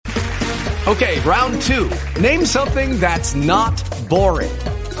Okay, round 2. Name something that's not boring.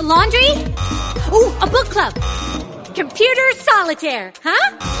 A laundry? Ooh, a book club. Computer solitaire,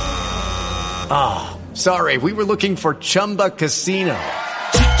 huh? Ah, sorry, we were looking for Chumba Casino.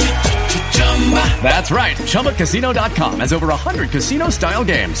 That's right, ChumbaCasino.com has over 100 casino-style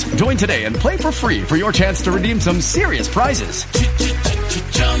games. Join today and play for free for your chance to redeem some serious prizes.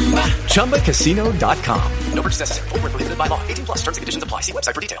 ChumbaCasino.com. No purchase necessary. Void where prohibited by law. 18+ terms and conditions apply. See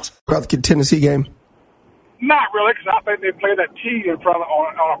website for details. About the Tennessee game? Not really, because I think they play that T in front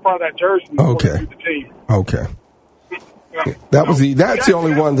on front of that jersey. Okay. The team. Okay. That's the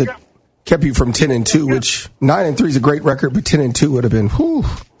only one that kept you from 10-2, which 9-3 is a great record, but 10-2 would have been whew.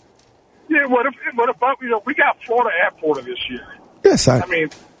 Yeah, what if we got Florida at Florida this year? Yes, I mean,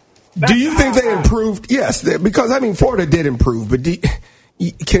 do you think they improved? Yes, because Florida did improve, but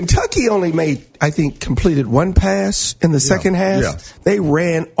Kentucky only completed one pass in the second half. Yeah. They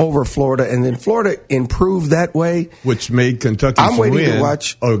ran over Florida, and then Florida improved that way, which made Kentucky's win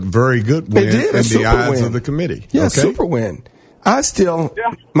a very good win in the eyes of the committee. Yeah, super win.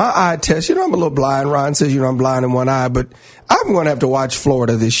 My eye test, I'm a little blind. Ron says, I'm blind in one eye, but I'm going to have to watch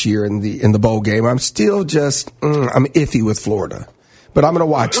Florida this year in the bowl game. I'm still I'm iffy with Florida, but I'm going to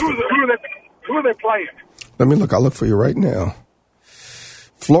watch them. Who are they playing? Let me look. I'll look for you right now.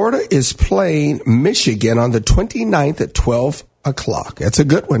 Florida is playing Michigan on the 29th at 12 o'clock. That's a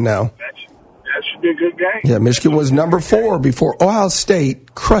good one now. That should be a good game. Yeah, Michigan was number 4 before Ohio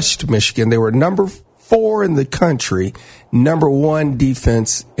State crushed Michigan. They were number 4 in the country, number 1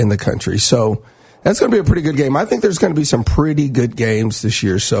 defense in the country. So that's going to be a pretty good game. I think there's going to be some pretty good games this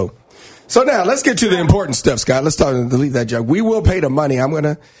year. So now let's get to the important stuff, Scott. Let's leave that joke. We will pay the money.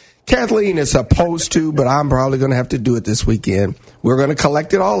 Kathleen is supposed to, but I'm probably going to have to do it this weekend. We're going to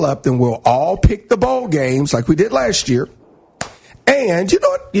collect it all up, then we'll all pick the bowl games like we did last year. And you know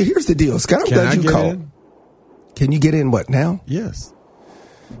what? Here's the deal, Scott. I'm glad you called. Can you get in what now? Yes.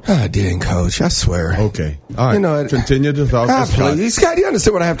 I didn't, Coach. I swear. Okay. All right. Continue to talk. Please, Scott, you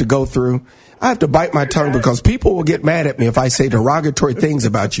understand what I have to go through? I have to bite my tongue because people will get mad at me if I say derogatory things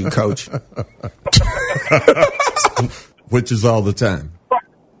about you, Coach. Which is all the time.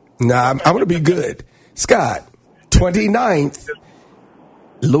 Nah, I'm going to be good. Scott, 29th,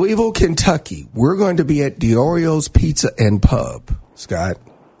 Louisville, Kentucky. We're going to be at Diorio's Pizza and Pub, Scott.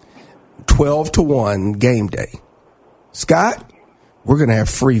 12-1 game day. Scott, we're going to have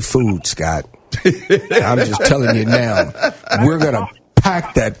free food, Scott. I'm just telling you now. We're going to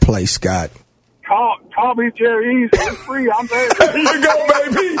pack that place, Scott. Call me Jerry. It's free. I'm there. There you go,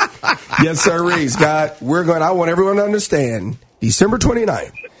 baby. Yes, sir, Scott. I want everyone to understand. December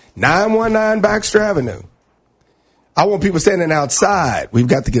 29th. 919 Baxter Avenue. I want people standing outside. We've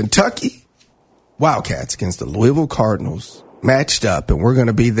got the Kentucky Wildcats against the Louisville Cardinals matched up, and we're going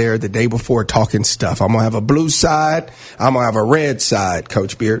to be there the day before talking stuff. I'm going to have a blue side. I'm going to have a red side,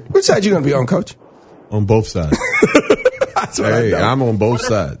 Coach Beard. Which side you going to be on, Coach? On both sides. Hey, I'm on both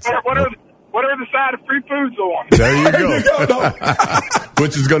sides. Whatever the side of free food's on. There you go.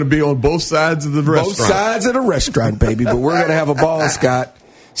 Which is going to be on both sides of the restaurant. Both sides of the restaurant, baby. But we're going to have a ball, Scott.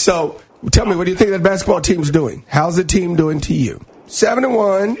 So, tell me, what do you think that basketball team's doing? How's the team doing to you?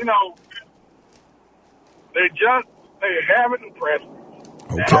 7-1. They haven't impressed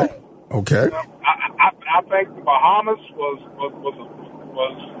me. Okay. I think the Bahamas was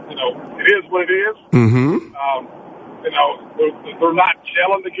it is what it is. Mm-hmm. They're not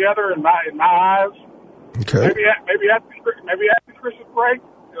gelling together in my eyes. Okay. Maybe after Christmas break,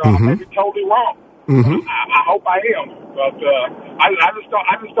 mm-hmm. I may be totally wrong. Mm-hmm. I hope I am, but I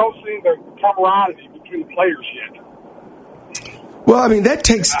just don't see the camaraderie between the players yet. Well, that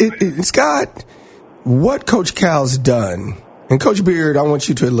takes it, Scott. What Coach Cal's done, and Coach Beard, I want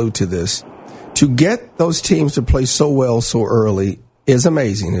you to allude to this, to get those teams to play so well so early is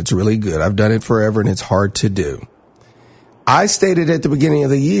amazing. It's really good. I've done it forever, and it's hard to do. I stated at the beginning of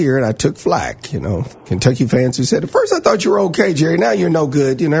the year, and I took flack, Kentucky fans who said, at first I thought you were okay, Jerry. Now you're no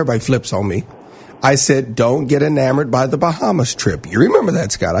good. Everybody flips on me. I said, don't get enamored by the Bahamas trip. You remember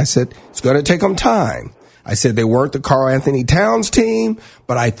that, Scott. I said, it's going to take them time. I said they weren't the Karl Anthony Towns team,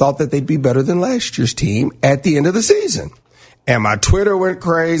 but I thought that they'd be better than last year's team at the end of the season. And my Twitter went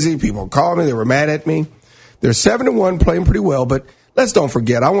crazy. People called me. They were mad at me. They're 7-1, playing pretty well, but let's don't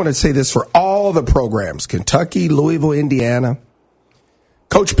forget, I want to say this for all the programs, Kentucky, Louisville, Indiana.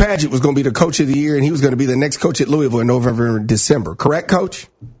 Coach Padgett was going to be the coach of the year, and he was going to be the next coach at Louisville in November and December. Correct, Coach?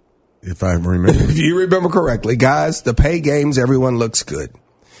 If I remember. If you remember correctly. Guys, the pay games, everyone looks good.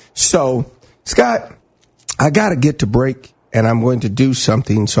 So, Scott, I got to get to break, and I'm going to do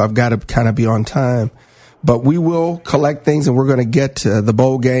something, so I've got to kind of be on time. But we will collect things, and we're going to get the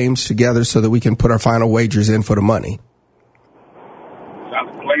bowl games together so that we can put our final wagers in for the money.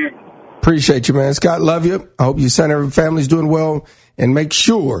 Sounds plan. Appreciate you, man. Scott, love you. I hope your son and family's doing well. And make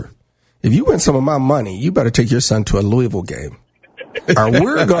sure, if you win some of my money, you better take your son to a Louisville game. Or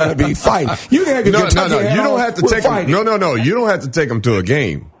we're going to be fighting. You can have your Kentucky hat you don't on. have to We're take fighting. him. No. You don't have to take him to a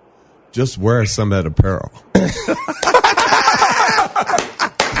game. Just wear some of that apparel.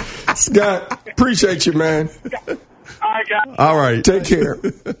 Scott, appreciate you, man. All right. Take care.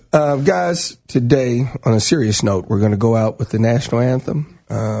 Guys, today, on a serious note, we're going to go out with the national anthem.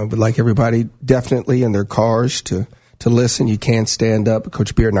 Would like everybody definitely in their cars to listen. You can't stand up.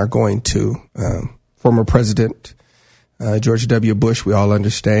 Coach Beard and I are going to. Former President George W. Bush, we all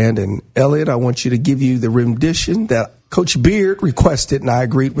understand. And, Elliot, I want you to give you the rendition that Coach Beard requested, and I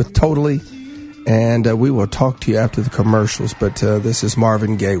agreed with totally. And we will talk to you after the commercials. But this is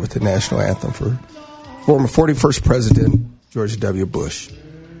Marvin Gaye with the national anthem for former 41st President George W. Bush.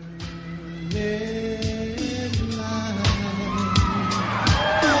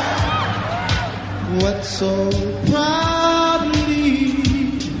 What so proudly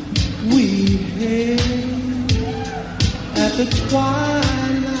we hailed at the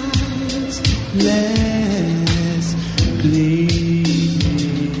twilight's last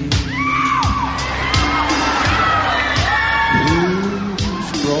gleam,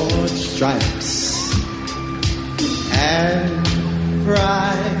 whose broad stripes and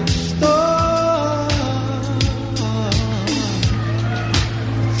bright stars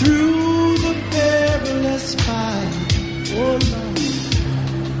through the perilous fight, oh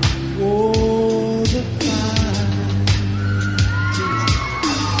Lord, oh the fight,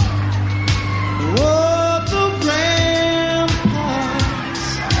 oh the ramparts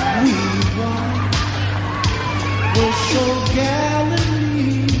we won were so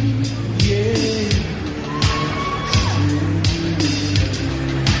gallantly, yeah.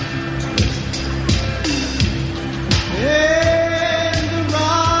 And the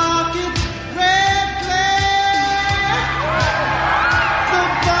rocket red flare, the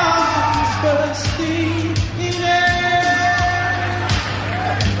bombs bursting in air,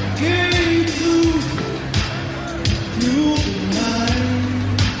 gave through the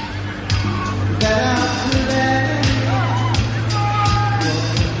night that our flag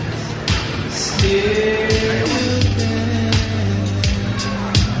was still there.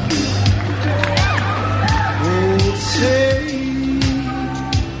 Oh, say,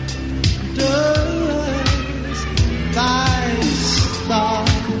 does thy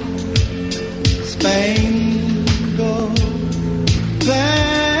star-spangled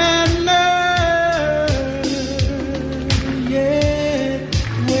banner yet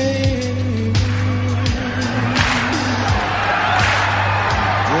wave?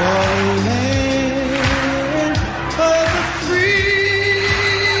 Oh, land of the free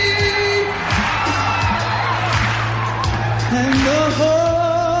and the home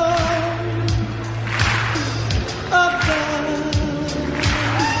of God,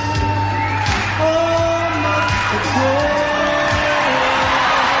 home of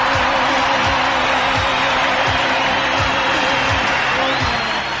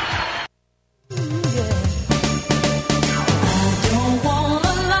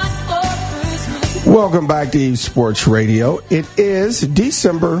the Welcome back to Eve Sports Radio. It is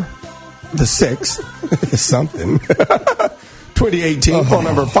December the 6th, something, 2018, phone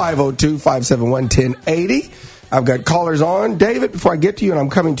number 502-571-1080. I've got callers on. David, before I get to you, and I'm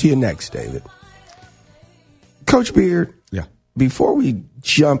coming to you next, David. Coach Beard, Yeah. before we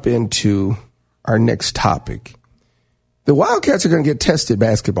jump into our next topic, the Wildcats are going to get tested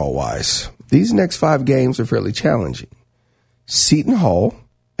basketball-wise. These next 5 games are fairly challenging. Seton Hall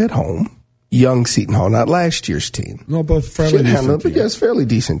at home. Young Seton Hall, not last year's team. No, but fairly decent team. Yes, fairly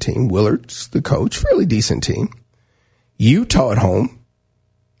decent team. Willard's the coach, fairly decent team. Utah at home.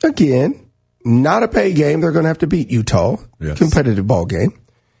 Again, not a pay game. They're going to have to beat Utah. Yes. Competitive ball game.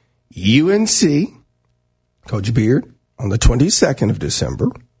 UNC, Coach Beard, on the 22nd of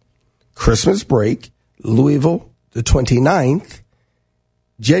December. Christmas break, Louisville, the 29th.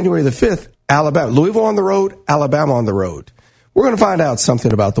 January the 5th, Alabama. Louisville on the road, Alabama on the road. We're going to find out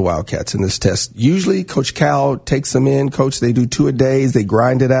something about the Wildcats in this test. Usually, Coach Cal takes them in. Coach, they do 2-a-days. They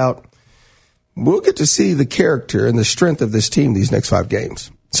grind it out. We'll get to see the character and the strength of this team these next 5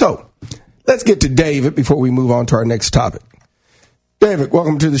 games. So, let's get to David before we move on to our next topic. David,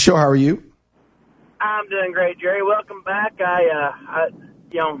 welcome to the show. How are you? I'm doing great, Jerry. Welcome back. I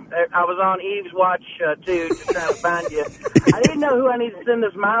was on Eve's watch, too, just trying to find you. I didn't know who I need to send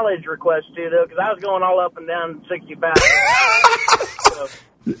this mileage request to, though, because I was going all up and down 65.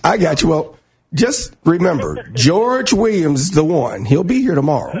 I got you. Well, Just remember, George Williams is the one. He'll be here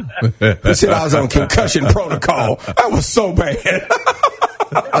tomorrow. Who said I was on concussion protocol? That was so bad.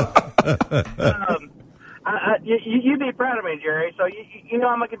 You'd be proud of me, Jerry. So you know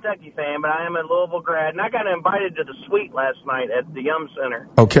I'm a Kentucky fan, but I am a Louisville grad, and I got invited to the suite last night at the Yum Center.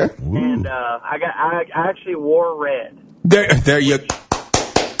 Okay. And I actually wore red. There you.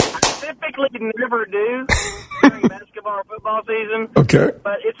 I typically never do during basketball or football season. Okay.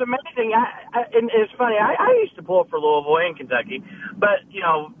 But it's amazing. And it's funny. I used to pull for Louisville and Kentucky, but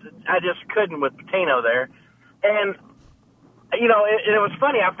I just couldn't with Pitino there. And it was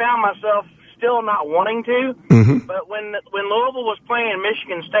funny. I found myself still not wanting to, but when Louisville was playing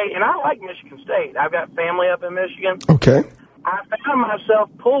Michigan State, and I like Michigan State, I've got family up in Michigan. Okay. I found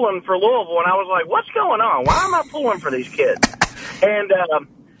myself pulling for Louisville, and I was like, "What's going on? Why am I pulling for these kids?" And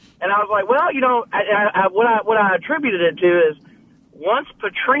I was like, "Well, what I attributed it to is once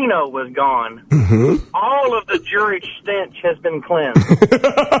Petrino was gone, all of the Jurich stench has been cleansed."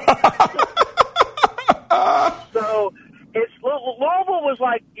 So. Louisville was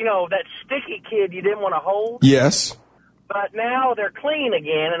like, that sticky kid you didn't want to hold. Yes. But now they're clean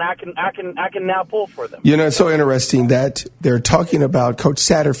again, and I can now pull for them. It's so interesting that they're talking about Coach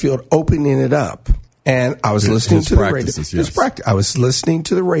Satterfield opening it up. And I was listening to the radio. Yes. I was listening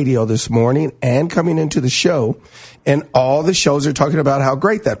to the radio this morning and coming into the show, and all the shows are talking about how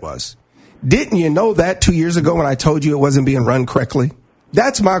great that was. Didn't you know that 2 years ago when I told you it wasn't being run correctly?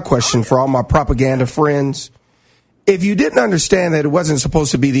 That's my question for all my propaganda friends. If you didn't understand that it wasn't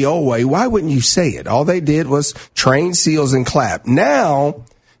supposed to be the old way, why wouldn't you say it? All they did was train seals and clap. Now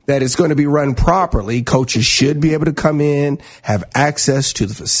that it's going to be run properly, coaches should be able to come in, have access to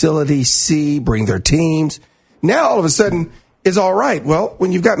the facility, bring their teams. Now all of a sudden it's all right. Well,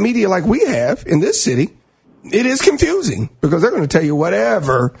 when you've got media like we have in this city, it is confusing because they're going to tell you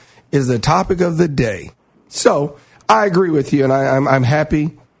whatever is the topic of the day. So I agree with you, and I'm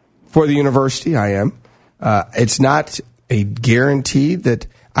happy for the university. I am. It's not a guarantee that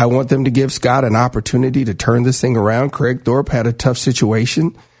I want them to give Scott an opportunity to turn this thing around. Craig Thorpe had a tough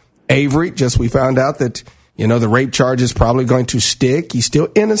situation. Avery, we found out that, the rape charge is probably going to stick. He's still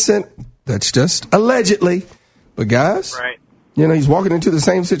innocent. That's just allegedly. But guys, right. He's walking into the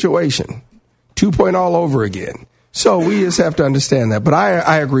same situation. 2 all over again. So we just have to understand that. But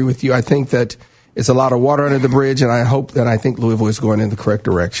I agree with you. I think that it's a lot of water under the bridge, and I think Louisville is going in the correct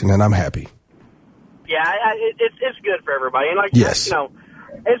direction, and I'm happy. Yeah, it's good for everybody. And yes.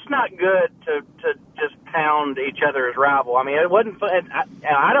 It's not good to just pound each other as rival. I mean, it wasn't fun.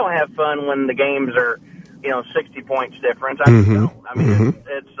 I don't have fun when the games are, 60 points difference. I don't. I mean,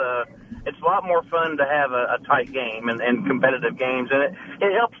 it's a lot more fun to have a tight game and competitive games, and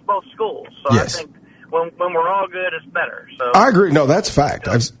it helps both schools. So yes. I think when we're all good, it's better. So I agree. No, that's a fact.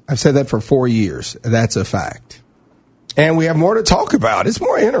 I've said that for 4 years. That's a fact. And we have more to talk about. It's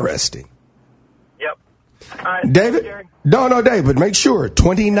more interesting. Yep. All right, David? No, David, but make sure,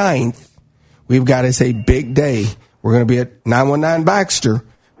 29th, we've got us a big day. We're going to be at 919 Baxter.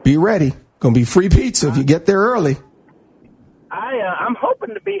 Be ready. Going to be free pizza if you get there early. I'm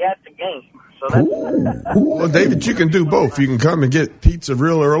hoping to be at the game. So that's well, David, you can do both. You can come and get pizza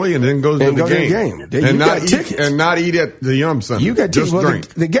real early and then go to the game. And not eat at the Yum Center. You got tickets. Well,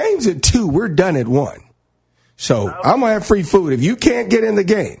 the game's at 2. We're done at 1. So I'm going to have free food. If you can't get in the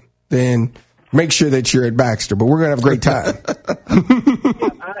game, then make sure that you're at Baxter. But we're going to have a great time.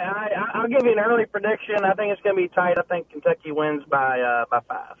 I'll give you an early prediction. I think it's going to be tight. I think Kentucky wins by 5.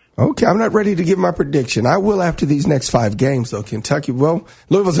 Okay, I'm not ready to give my prediction. I will after these next 5 games, though. Kentucky,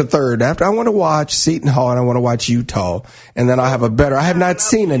 Louisville's a third. After I want to watch Seton Hall and I want to watch Utah, and then I'll have a better. I have not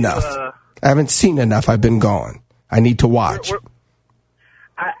seen enough. I haven't seen enough. I've been gone. I need to watch.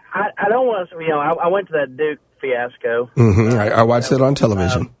 I don't want to. I went to that Duke fiasco. Mm-hmm. I watched it on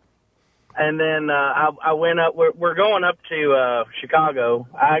television. And then I went up. We're going up to Chicago.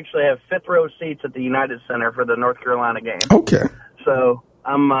 I actually have 5th row seats at the United Center for the North Carolina game. Okay. So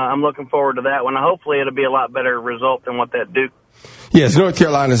I'm looking forward to that one. Hopefully, it'll be a lot better result than what that Duke. Yes, North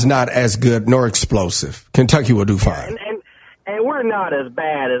Carolina's not as good nor explosive. Kentucky will do fine. And we're not as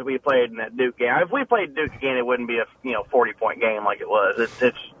bad as we played in that Duke game. If we played Duke again, it wouldn't be a 40-point game like it was.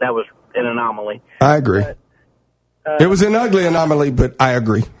 That was an anomaly. I agree. It was an ugly anomaly, but I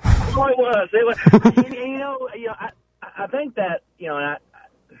agree. Oh, it was. I think that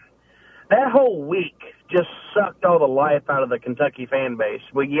that whole week just sucked all the life out of the Kentucky fan base.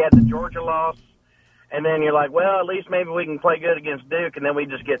 You had the Georgia loss, and then you're like, well, at least maybe we can play good against Duke, and then we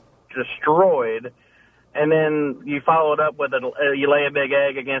just get destroyed. And then you follow it up with you lay a big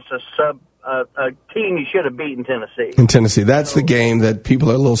egg against a a team you should have beaten Tennessee. In Tennessee, that's the game that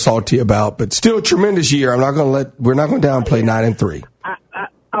people are a little salty about, but still a tremendous year. We're not going to downplay 9-3.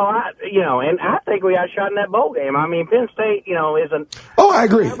 And I think we got shot in that bowl game. I mean, Penn State, isn't. Oh, I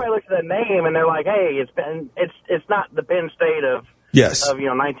agree. Everybody looks at that name and they're like, hey, it's not the Penn State of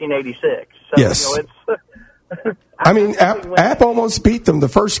 1986. So, yes. I mean, App almost beat them the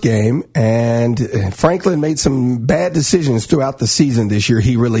first game, and Franklin made some bad decisions throughout the season this year.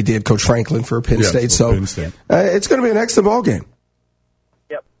 He really did, Coach Franklin, for Penn State. So it's going to be an excellent ball game.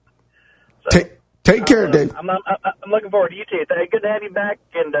 Yep. So, take care, Dave. I'm looking forward to you too. Good to have you back,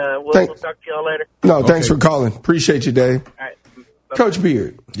 and we'll talk to y'all later. No, thanks for calling. Appreciate you, Dave. All right. Bye-bye. Coach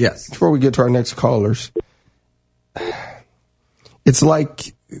Beard. Yes. Before we get to our next callers, it's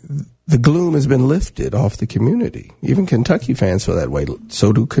like the gloom has been lifted off the community. Even Kentucky fans feel that way.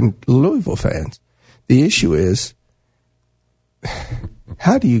 So do Louisville fans. The issue is,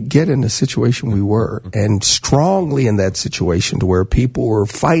 how do you get in the situation we were, and strongly in that situation to where people were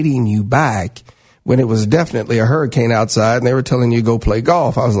fighting you back when it was definitely a hurricane outside and they were telling you to go play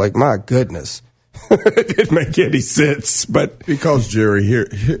golf? I was like, my goodness. It didn't make any sense. But because, Jerry,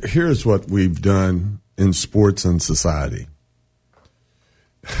 here's what we've done in sports and society.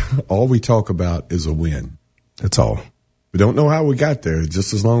 All we talk about is a win. That's all. We don't know how we got there,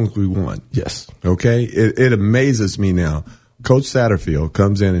 just as long as we won. Yes. Okay? It amazes me now. Coach Satterfield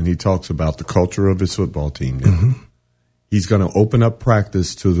comes in and he talks about the culture of his football team now. Mm-hmm. He's going to open up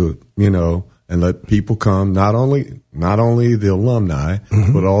practice to the, and let people come, not only the alumni,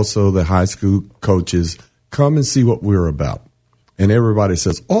 mm-hmm. but also the high school coaches, come and see what we're about. And everybody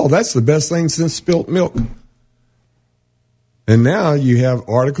says, oh, that's the best thing since spilt milk. And now you have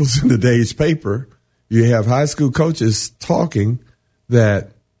articles in the day's paper. You have high school coaches talking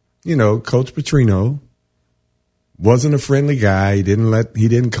that, Coach Petrino wasn't a friendly guy. He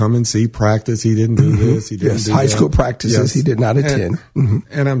didn't come and see practice. He didn't do this. He didn't do high that. School practices. Yes. He did not attend.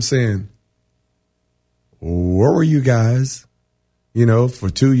 And I'm saying, where were you guys, for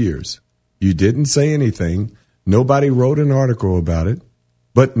 2 years? You didn't say anything. Nobody wrote an article about it.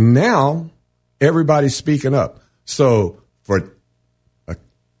 But now everybody's speaking up. So for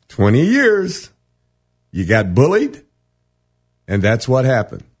 20 years, you got bullied, and that's what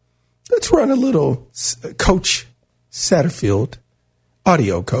happened. Let's run a little Coach Satterfield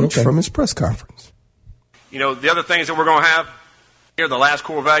audio, Coach, from his press conference. The other things that we're going to have here, the last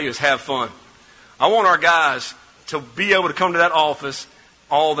core value is have fun. I want our guys to be able to come to that office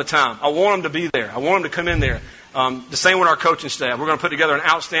all the time. I want them to be there. I want them to come in there. The same with our coaching staff. We're going to put together an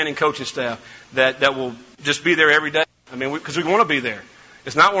outstanding coaching staff that will just be there every day. I mean, because we want to be there.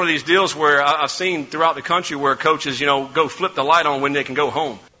 It's not one of these deals where I've seen throughout the country where coaches, go flip the light on when they can go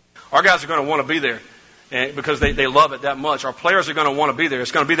home. Our guys are going to want to be there because they love it that much. Our players are going to want to be there.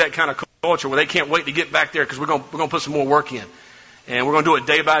 It's going to be that kind of culture where they can't wait to get back there because we're going to put some more work in. And we're going to do it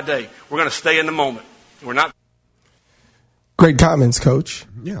day by day. We're going to stay in the moment. We're not. Great comments, Coach.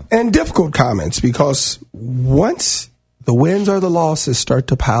 Yeah. And difficult comments, because once the wins or the losses start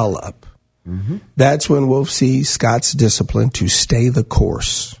to pile up, mm-hmm. that's when we'll see Scott's discipline to stay the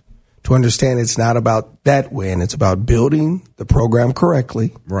course, to understand it's not about that win. It's about building the program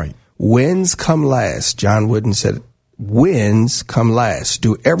correctly. Right. Wins come last. John Wooden said, wins come last.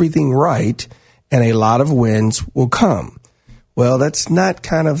 Do everything right, and a lot of wins will come. Well, that's not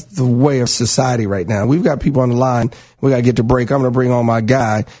kind of the way of society right now. We've got people on the line. We got to get to break. I'm going to bring on my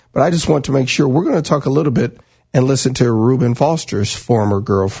guy. But I just want to make sure we're going to talk a little bit and listen to Reuben Foster's former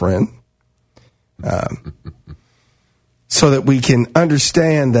girlfriend, so that we can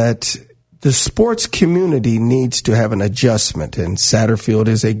understand that the sports community needs to have an adjustment. And Satterfield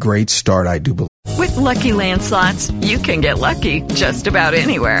is a great start, I do believe. With Lucky Land Slots, you can get lucky just about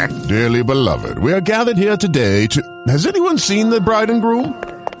anywhere. Dearly beloved, we are gathered here today to... Has anyone seen the bride and groom?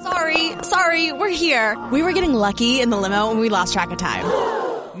 Sorry, we're here. We were getting lucky in the limo and we lost track of time.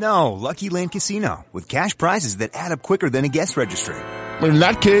 No, Lucky Land Casino, with cash prizes that add up quicker than a guest registry. In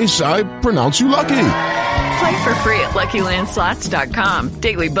that case, I pronounce you lucky. Play for free at LuckyLandSlots.com.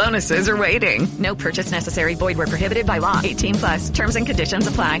 Daily bonuses are waiting. No purchase necessary. Void where prohibited by law. 18+. Terms and conditions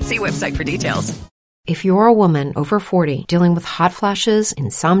apply. See website for details. If you're a woman over 40 dealing with hot flashes,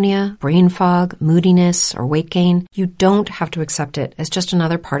 insomnia, brain fog, moodiness, or weight gain, you don't have to accept it as just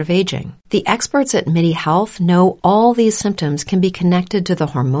another part of aging. The experts at MIDI Health know all these symptoms can be connected to the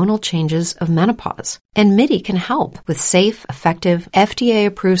hormonal changes of menopause. And MIDI can help with safe, effective,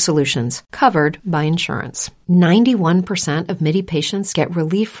 FDA-approved solutions covered by insurance. 91% of MIDI patients get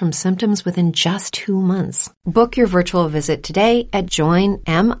relief from symptoms within just 2 months. Book your virtual visit today at joinmidi.com.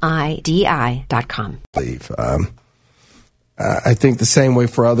 I think the same way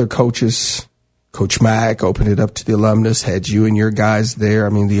for other coaches. Coach Mack opened it up to the alumnus, had you and your guys there. I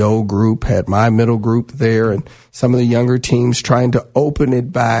mean, the old group had my middle group there, and some of the younger teams trying to open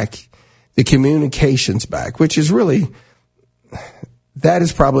it back, the communications back, which is really, that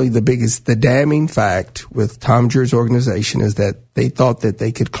is probably the damning fact with Tom Dreer's organization, is that they thought that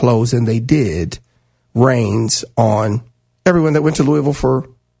they could close, and they did, reins on everyone that went to Louisville for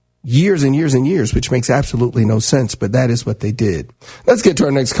years and years and years, which makes absolutely no sense, but that is what they did. Let's get to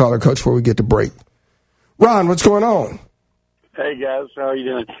our next caller, Coach, before we get to break. Ron, what's going on? Hey, guys. How are you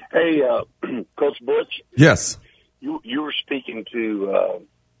doing? Hey, Coach Butch. Yes. You were speaking to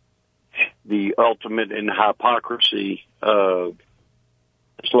the ultimate in hypocrisy of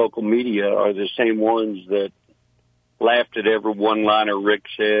this local media are the same ones that laughed at every one-liner Rick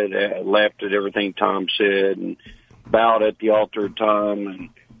said, laughed at everything Tom said, and bowed at the altar of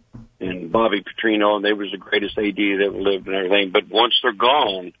Tom and Bobby Petrino, and they was the greatest AD that ever lived and everything. But once they're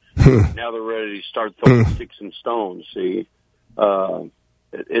gone, now they're ready to start throwing sticks and stones, see?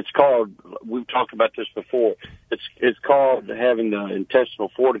 It's called, we've talked about this before, it's called having the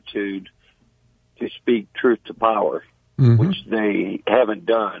intestinal fortitude to speak truth to power, which they haven't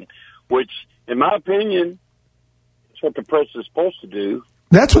done, which, in my opinion, is what the press is supposed to do.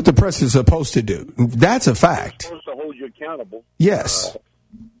 That's what the press is supposed to do. That's a fact. They're supposed to hold you accountable. Yes.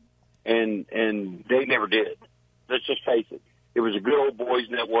 And they never did. Let's just face it. It was a good old boys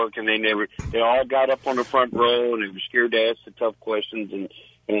network, and they all got up on the front row, and they were scared to ask the tough questions.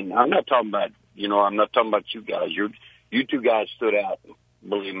 And I'm not talking about, I'm not talking about you guys. You two guys stood out,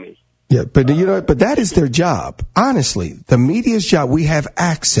 believe me. Yeah, but but that is their job. Honestly, the media's job, we have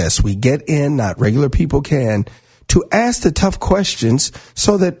access. We get in, not regular people can, to ask the tough questions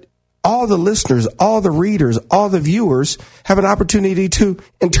so that all the listeners, all the readers, all the viewers have an opportunity to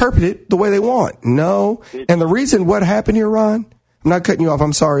interpret it the way they want. No. And the reason what happened here, Ron, I'm not cutting you off,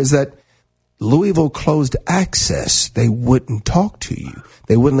 I'm sorry, is that Louisville closed access. They wouldn't talk to you.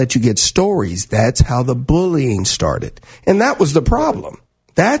 They wouldn't let you get stories. That's how the bullying started. And that was the problem.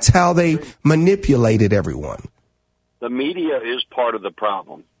 That's how they manipulated everyone. The media is part of the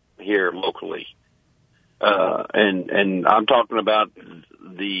problem here locally. And I'm talking about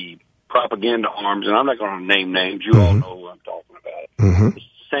the propaganda arms, and I'm not going to name names. You all know who I'm talking about. It's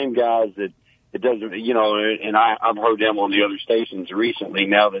the same guys that it doesn't, and I've heard them on the other stations recently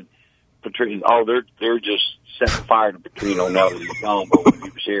now that Petrino, they're just setting fire to Petrino now that he's gone, but when he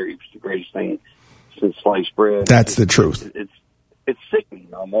was here, he was the greatest thing since sliced bread. That's the truth. It's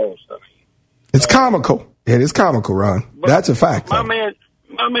sickening almost. I mean, it's comical. It is comical, Ron. That's a fact. My man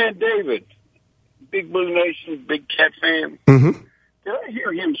David, Big Blue Nation, big Cat fan. Did I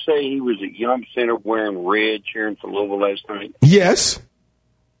hear him say he was a young center wearing red cheering for Louisville last night? Yes.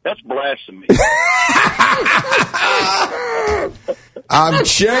 That's blasphemy. I'm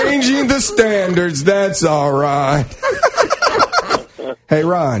changing the standards. That's all right. Hey,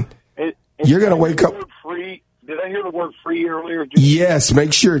 Ron, you're going to wake up. Did I hear the word free earlier? Yes,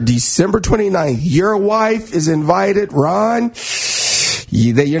 make sure December 29th. Your wife is invited, Ron.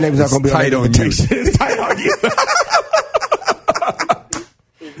 Your name's not going to be on the invitation. It's tight on you.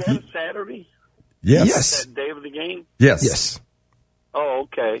 Is that a Saturday? Yes. Is that day of the game? Yes. Yes. Oh,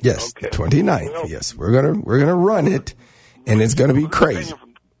 okay. Yes, okay. the 29th. Well, yes, we're gonna run it, and it's gonna be crazy.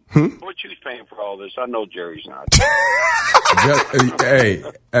 What you paying for all this? I know Jerry's not.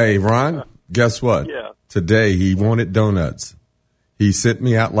 Hey, Ron. Guess what? Yeah. Today he wanted donuts. He sent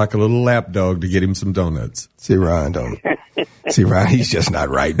me out like a little lap dog to get him some donuts. See, Ron, he's just not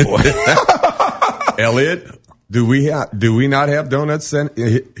right, boy. Elliot, do we not have donuts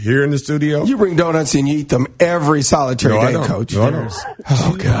here in the studio? You bring donuts and you eat them every solitary day, Coach. No, I don't.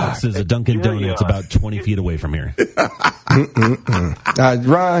 Oh, God. There's a Dunkin' Donuts about 20 feet away from here.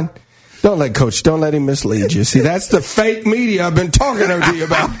 Ron, don't let him mislead you. See, that's the fake media I've been talking to you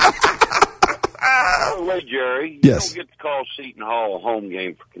about. By the way, Jerry, yes. You don't get to call Seton Hall a home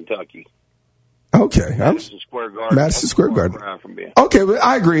game for Kentucky. Okay. Madison Square Garden. Madison Square Garden. Okay, but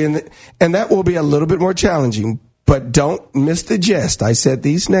I agree, and that will be a little bit more challenging, but don't miss the gist. I said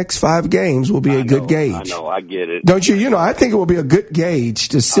these next 5 games will be a good gauge. I know, I get it. Don't you? I think it will be a good gauge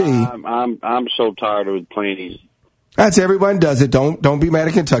to see. I'm so tired of playing these. That's everyone does it. Don't be mad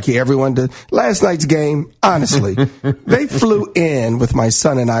at Kentucky. Everyone does. Last night's game, honestly, they flew in with my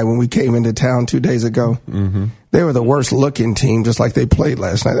son and I when we came into town 2 days ago. Mm-hmm. They were the worst looking team, just like they played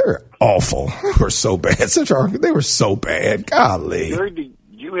last night. They were awful. They were so bad. They were so bad. Golly. Jerry, did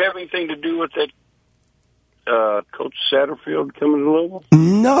you have anything to do with that Coach Satterfield coming to Louisville?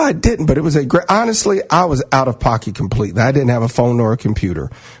 No, I didn't, but it was honestly, I was out of pocket completely. I didn't have a phone nor a computer,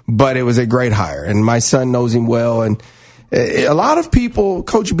 but it was a great hire, and my son knows him well, and A lot of people,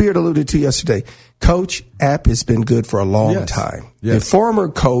 Coach Beard alluded to yesterday, Coach App has been good for a long time. Yes. The former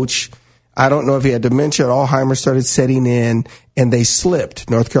coach, I don't know if he had dementia, Alzheimer's started setting in, and they slipped.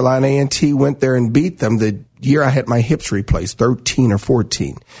 North Carolina A&T went there and beat them the year I had my hips replaced, 13 or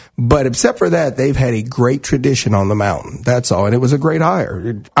 14. But except for that, they've had a great tradition on the mountain. That's all. And it was a great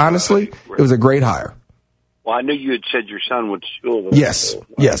hire. Honestly, it was a great hire. Well, I knew you had said your son went to school there. Yes.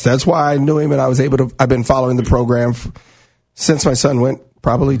 Yes. That's why I knew him, and I was able to, I've been following the program since my son went,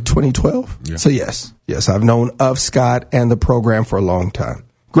 probably 2012. Yeah. So yes, I've known of Scott and the program for a long time.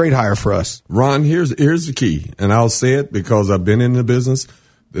 Great hire for us. Ron, here's the key, and I'll say it because I've been in the business.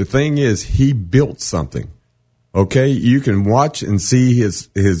 The thing is, he built something. Okay, you can watch and see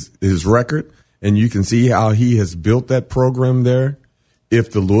his record, and you can see how he has built that program there.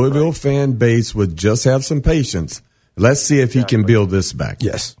 If the Louisville fan base would just have some patience, let's see if he can build this back.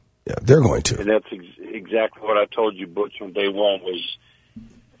 Yes, yeah, they're going to. And that's exactly what I told you, Butch, on day one was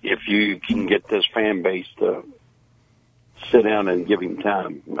if you can get this fan base to sit down and give him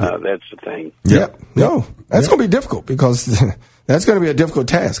time, that's the thing. Yep. No, that's going to be difficult because that's going to be a difficult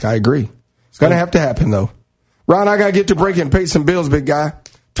task. I agree. It's going to have to happen, though. Ron, I got to get to break and pay some bills, big guy.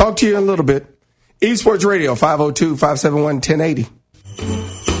 Talk to you in a little bit. Esports Radio, 502-571-1080.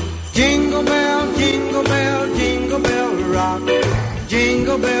 Jingle bell, jingle bell, jingle bell rock.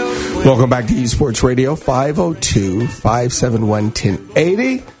 Jingle bell swing. Welcome back to Esports Radio,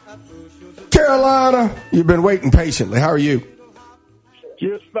 502-571-1080. Carolina, you've been waiting patiently. How are you?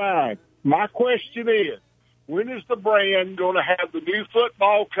 Just fine. My question is, when is the brand going to have the new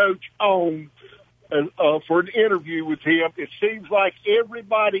football coach on for an interview with him? It seems like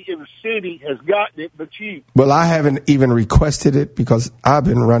everybody in the city has gotten it but you. Well, I haven't even requested it because I've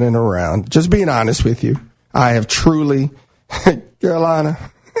been running around. Just being honest with you, I have truly,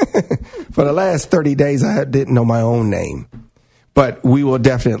 Carolina, for the last 30 days, I didn't know my own name. But we will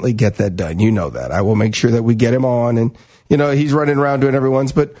definitely get that done. You know that. I will make sure that we get him on. And, you know, he's running around doing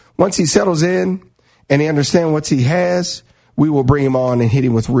everyone's. But once he settles in and he understands what he has, we will bring him on and hit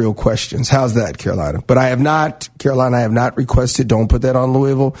him with real questions. How's that, Carolina? But I have not requested. Don't put that on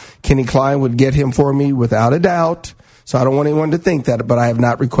Louisville. Kenny Klein would get him for me without a doubt. So I don't want anyone to think that, but I have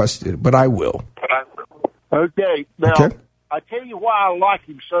not requested it. But I will. Okay. Now, okay. I tell you why I like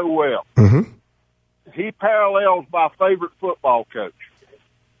him so well. Mm-hmm. He parallels my favorite football coach.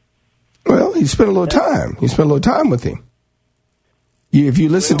 Well, he spent a little time. You spent a little time with him. If you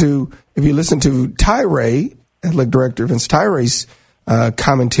listen to Tyree, athletic director Vince Tyree's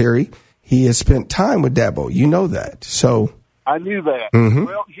commentary, he has spent time with Dabo. You know that. So I knew that. Mm-hmm.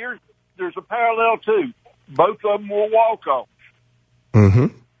 Well, there's a parallel too. Both of them were walk-ons. Mm-hmm.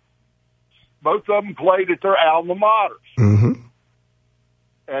 Both of them played at their alma maters. Mm-hmm.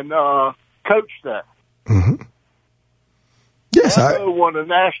 And coached that. Mm-hmm. Yes, I won a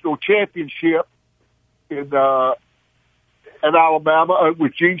national championship in Alabama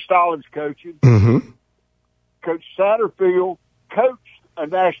with Gene Stallings coaching. Mm-hmm. Coach Satterfield coached a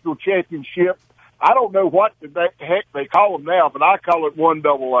national championship. I don't know what the heck they call them now, but I call it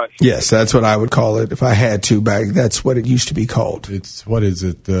 1AA. Yes, that's what I would call it if I had to back. That's what it used to be called. It's, what is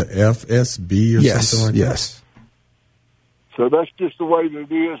it, the FSB or something like that? Yes. So that's just the way that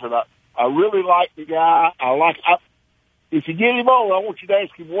it is, and I really like the guy. If you get him on, I want you to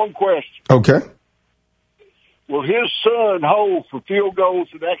ask him one question. Okay. Will his son hold for field goals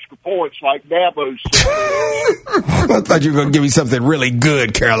and extra points like Dabo's son? I thought you were going to give me something really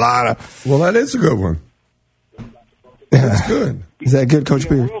good, Carolina. Well, that is a good one. That's good. Is that good, Coach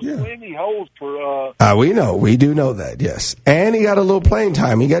Beard? Will Sweeney holds for... we know. We do know that, yes. And he got a little playing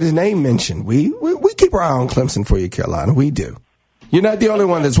time. He got his name mentioned. We keep our eye on Clemson for you, Carolina. We do. You're not the only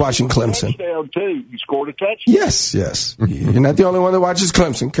one that's watching Clemson. Touchdown, too. You scored a touchdown. Yes. You're not the only one that watches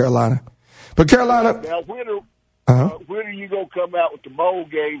Clemson, Carolina. But Carolina... Now, when are you going to come out with the bowl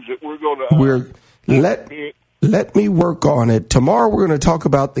games that we're going to... Let me work on it. Tomorrow we're going to talk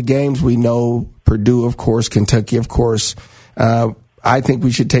about the games we know. Purdue, of course. Kentucky, of course. I think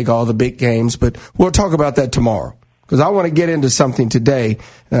we should take all the big games, but we'll talk about that tomorrow. Because I want to get into something today,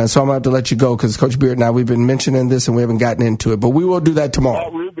 so I'm going to have to let you go because Coach Beard and I, we've been mentioning this and we haven't gotten into it. But we will do that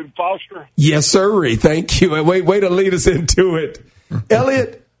tomorrow. Reuben Foster? Yes, sir. Thank you. And way to lead us into it.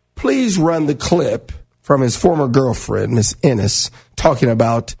 Elliot, please run the clip from his former girlfriend, Miss Ennis, talking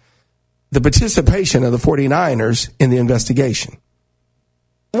about the participation of the 49ers in the investigation.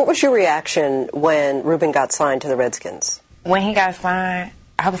 What was your reaction when Reuben got signed to the Redskins? When he got signed,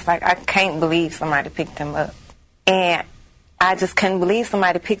 I was like, I can't believe somebody picked him up. And I just couldn't believe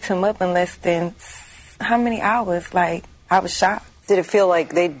somebody picked him up in less than how many hours? Like, I was shocked. Did it feel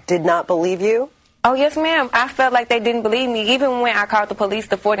like they did not believe you? Oh, yes, ma'am. I felt like they didn't believe me. Even when I called the police,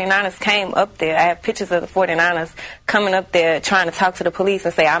 the 49ers came up there. I have pictures of the 49ers coming up there trying to talk to the police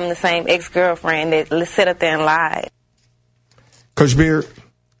and say, I'm the same ex-girlfriend that sit up there and lied. Coach Beard,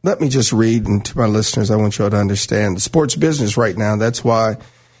 let me just read, and to my listeners, I want you all to understand the sports business right now. That's why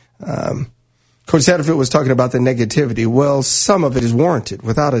Coach Satterfield was talking about the negativity. Well, some of it is warranted,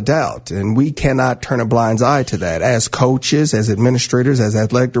 without a doubt, and we cannot turn a blind eye to that as coaches, as administrators, as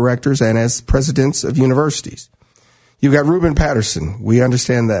athletic directors, and as presidents of universities. You've got Ruben Patterson. We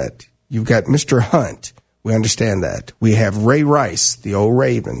understand that. You've got Mr. Hunt. We understand that. We have Ray Rice, the old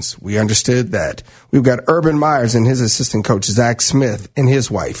Ravens. We understood that. We've got Urban Myers and his assistant coach, Zach Smith, and his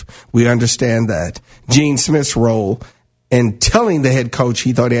wife. We understand that. Gene Smith's role and telling the head coach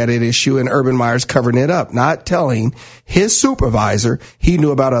he thought he had an issue, and Urban Myers covering it up, not telling his supervisor he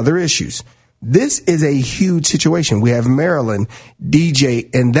knew about other issues. This is a huge situation. We have Maryland,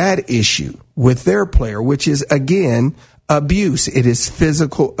 DJ, and that issue with their player, which is, again, abuse. It is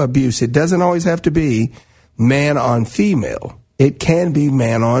physical abuse. It doesn't always have to be man on female. It can be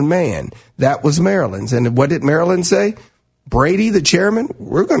man on man. That was Maryland's. And what did Maryland say? Brady, the chairman,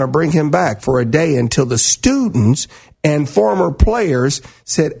 we're going to bring him back for a day until the students and former players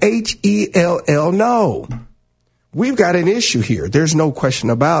said HELL no. We've got an issue here. There's no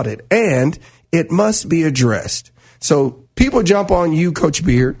question about it. And it must be addressed. So people jump on you, Coach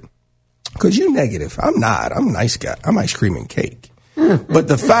Beard, because you're negative. I'm not. I'm a nice guy. I'm ice cream and cake. But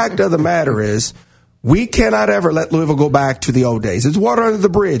the fact of the matter is, we cannot ever let Louisville go back to the old days. It's water under the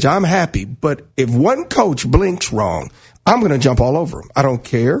bridge. I'm happy. But if one coach blinks wrong, I'm going to jump all over him. I don't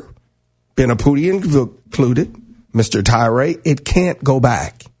care. Benaputi included. Mr. Tyree, it can't go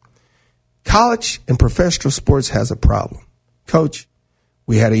back. College and professional sports has a problem. Coach,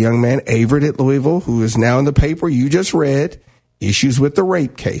 we had a young man, Averett at Louisville, who is now in the paper you just read, issues with the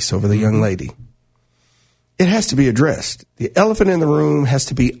rape case over the young lady. It has to be addressed. The elephant in the room has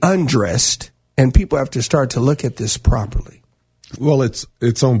to be undressed, and people have to start to look at this properly. Well, it's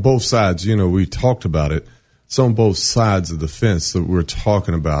on both sides. You know, we talked about it. It's on both sides of the fence that we're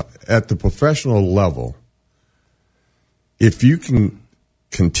talking about. At the professional level, if you can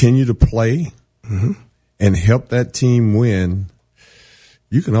continue to play and help that team win,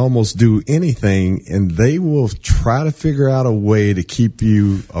 you can almost do anything, and they will try to figure out a way to keep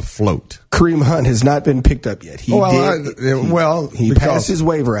you afloat. Kareem Hunt has not been picked up yet. He passed his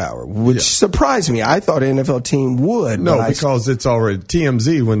waiver hour, which surprised me. I thought an NFL team would. No, because it's already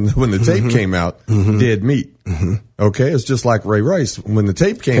TMZ when the tape came out, dead meat. Okay, it's just like Ray Rice when the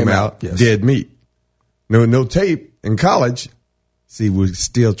tape came out, dead meat. No tape in college. See, we're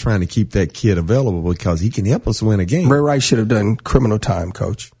still trying to keep that kid available because he can help us win a game. Ray Rice should have done criminal time,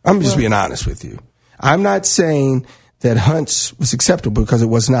 Coach. I'm just being honest with you. I'm not saying that Hunt's was acceptable because it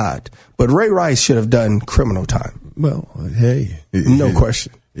was not, but Ray Rice should have done criminal time. Well, hey. No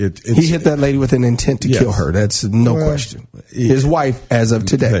question. He hit that lady with an intent to kill her. That's no question. His wife, as of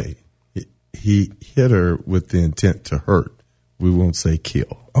today. He hit her with the intent to hurt. We won't say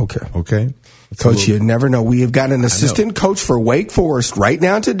kill. Okay? Coach, you never know. We have got an assistant coach for Wake Forest right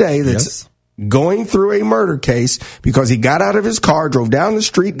now today that's going through a murder case because he got out of his car, drove down the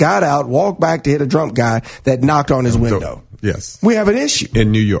street, got out, walked back to hit a drunk guy that knocked on his window. Yes. We have an issue.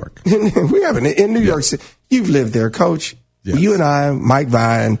 In New York. We have in New York City. You've lived there, Coach. Yes. You and I, Mike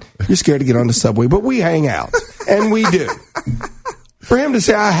Vine, you're scared to get on the subway, but we hang out. And we do. For him to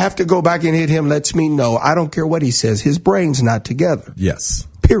say, I have to go back and hit him lets me know, I don't care what he says, his brain's not together. Yes.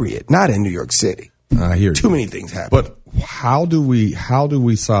 Period. Not in New York City. I hear Too many things happen. But how do we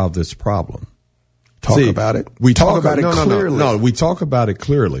solve this problem? Talk about it. We talk about it clearly. No, we talk about it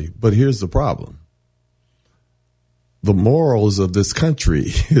clearly, but here's the problem. The morals of this country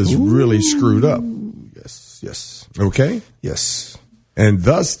is really screwed up. Yes. Okay? Yes. And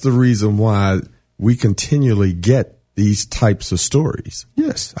thus the reason why we continually get these types of stories.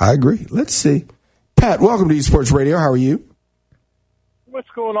 Yes, I agree. Let's see. Pat, welcome to eSports Radio. How are you? What's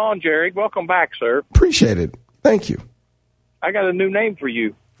going on, Jerry? Welcome back, sir. Appreciate it. Thank you. I got a new name for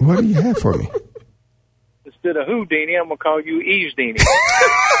you. What do you have for me? Instead of Houdini, I'm going to call you Eves Dini.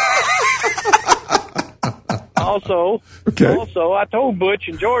 Also, I told Butch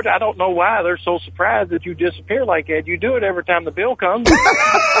and George, I don't know why they're so surprised that you disappear like that. You do it every time the bill comes.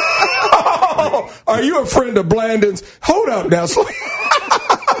 Oh, are you a friend of Blandon's? Hold up now.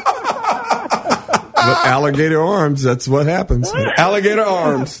 But alligator arms, that's what happens. Alligator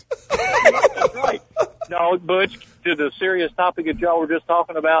arms. That's right. No, Butch, to the serious topic that y'all were just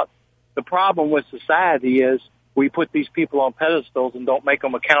talking about, the problem with society is we put these people on pedestals and don't make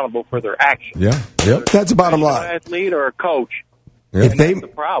them accountable for their actions. Yeah. Yep. That's the bottom line. An athlete or a coach. Yeah. If they, that's the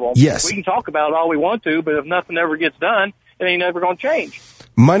problem. Yes. We can talk about it all we want to, but if nothing ever gets done, it ain't never going to change.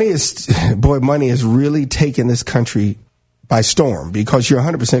 money is really taking this country by storm, because you're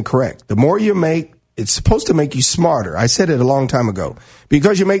 100% correct. The more you make, it's supposed to make you smarter. I said it a long time ago.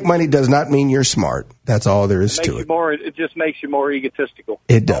 Because you make money does not mean you're smart. That's all there is to it. It just makes you more egotistical.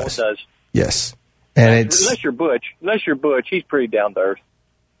 It does. All it does. Yes. And unless you're Butch, he's pretty down to earth.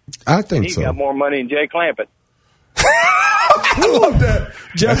 I think He's so. got more money than Jay Clampett. I love that.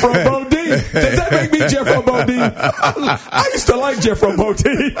 Jeffro Bodine. Does that make me Jeffro Bodine? I used to like Jeffro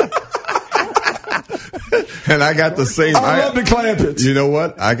Bodine. And I got the same. I love the Clampets. You know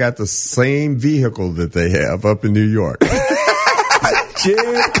what? I got the same vehicle that they have up in New York. Jed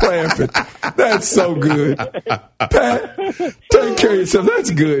Clampett. That's so good. Pat, take care of yourself. That's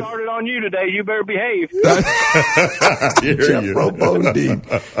good. Started on you today. You better behave. Jeffro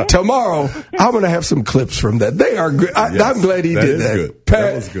Bodine. Tomorrow, I'm going to have some clips from that. They are good. I'm glad he did that. Good. Pat,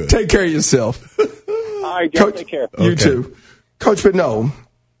 that was good. Take care of yourself. All right, Joe, take care. You too. Coach, but no,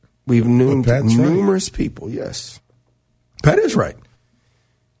 we've named numerous people. Yes. Pat is right.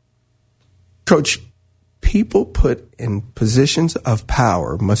 Coach, people put in positions of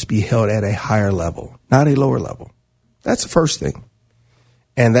power must be held at a higher level, not a lower level. That's the first thing.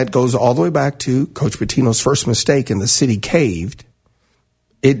 And that goes all the way back to Coach Pitino's first mistake, and the city caved.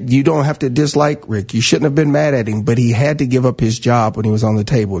 You don't have to dislike Rick. You shouldn't have been mad at him, but he had to give up his job when he was on the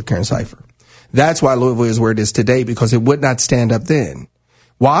table with Karen Cipher. That's why Louisville is where it is today, because it would not stand up then.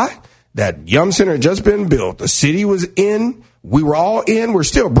 Why? That Yum Center had just been built. The city was in. We were all in. We're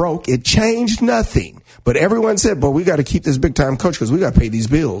still broke. It changed nothing. But everyone said, but we got to keep this big-time coach because we got to pay these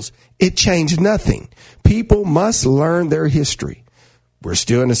bills. It changed nothing. People must learn their history. We're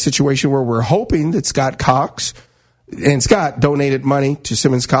still in a situation where we're hoping that Scott Cox, and Scott donated money to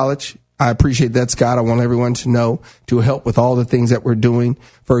Simmons College. I appreciate that, Scott. I want everyone to know, to help with all the things that we're doing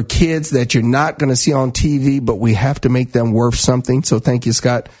for kids that you're not going to see on TV, but we have to make them worth something. So thank you,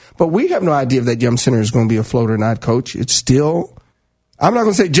 Scott. But we have no idea if that Yum Center is going to be afloat or not, Coach. It's still, I'm not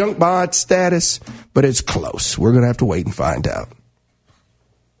going to say junk bond status, but it's close. We're going to have to wait and find out.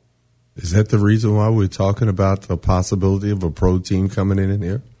 Is that the reason why we're talking about the possibility of a pro team coming in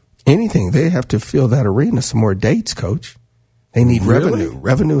here? Anything. They have to fill that arena. Some more dates, Coach. They need revenue.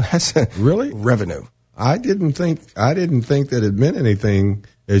 Revenue has really revenue. I didn't think that it meant anything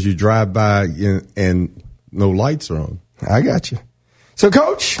as you drive by and no lights are on. I got you. So,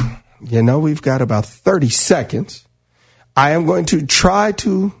 Coach, we've got about 30 seconds. I am going to try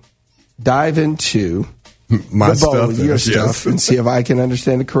to dive into my stuff, your yes. stuff, and see if I can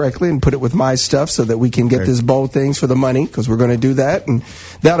understand it correctly and put it with my stuff so that we can get this bowl things for the money, because we're going to do that, and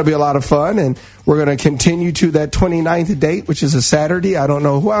that'll be a lot of fun. And we're going to continue to that 29th date, which is a Saturday. I don't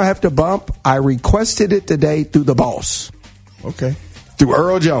know who I have to bump. I requested it today through the boss. Okay. Through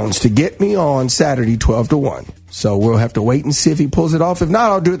Earl Jones to get me on Saturday 12 to 1. So we'll have to wait and see if he pulls it off. If not,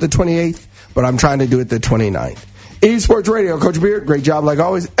 I'll do it the 28th, but I'm trying to do it the 29th. Esports Radio, Coach Beard, great job like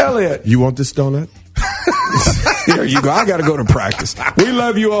always. Elliot. You want this donut? There you go. I got to go to practice. We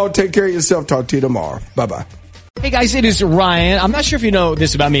love you all. Take care of yourself. Talk to you tomorrow. Bye-bye. Hey, guys, it is Ryan. I'm not sure if you know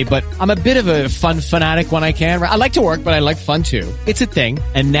this about me, but I'm a bit of a fun fanatic when I can. I like to work, but I like fun, too. It's a thing.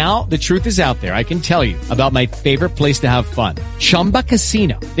 And now the truth is out there. I can tell you about my favorite place to have fun. Chumba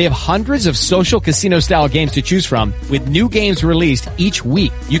Casino. They have hundreds of social casino-style games to choose from with new games released each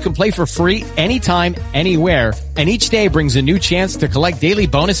week. You can play for free anytime, anywhere, and each day brings a new chance to collect daily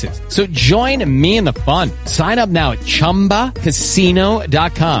bonuses. So join me in the fun. Sign up now at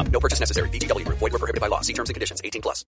ChumbaCasino.com. No purchase necessary. VGW. Void where prohibited by law. See terms and conditions. 18+.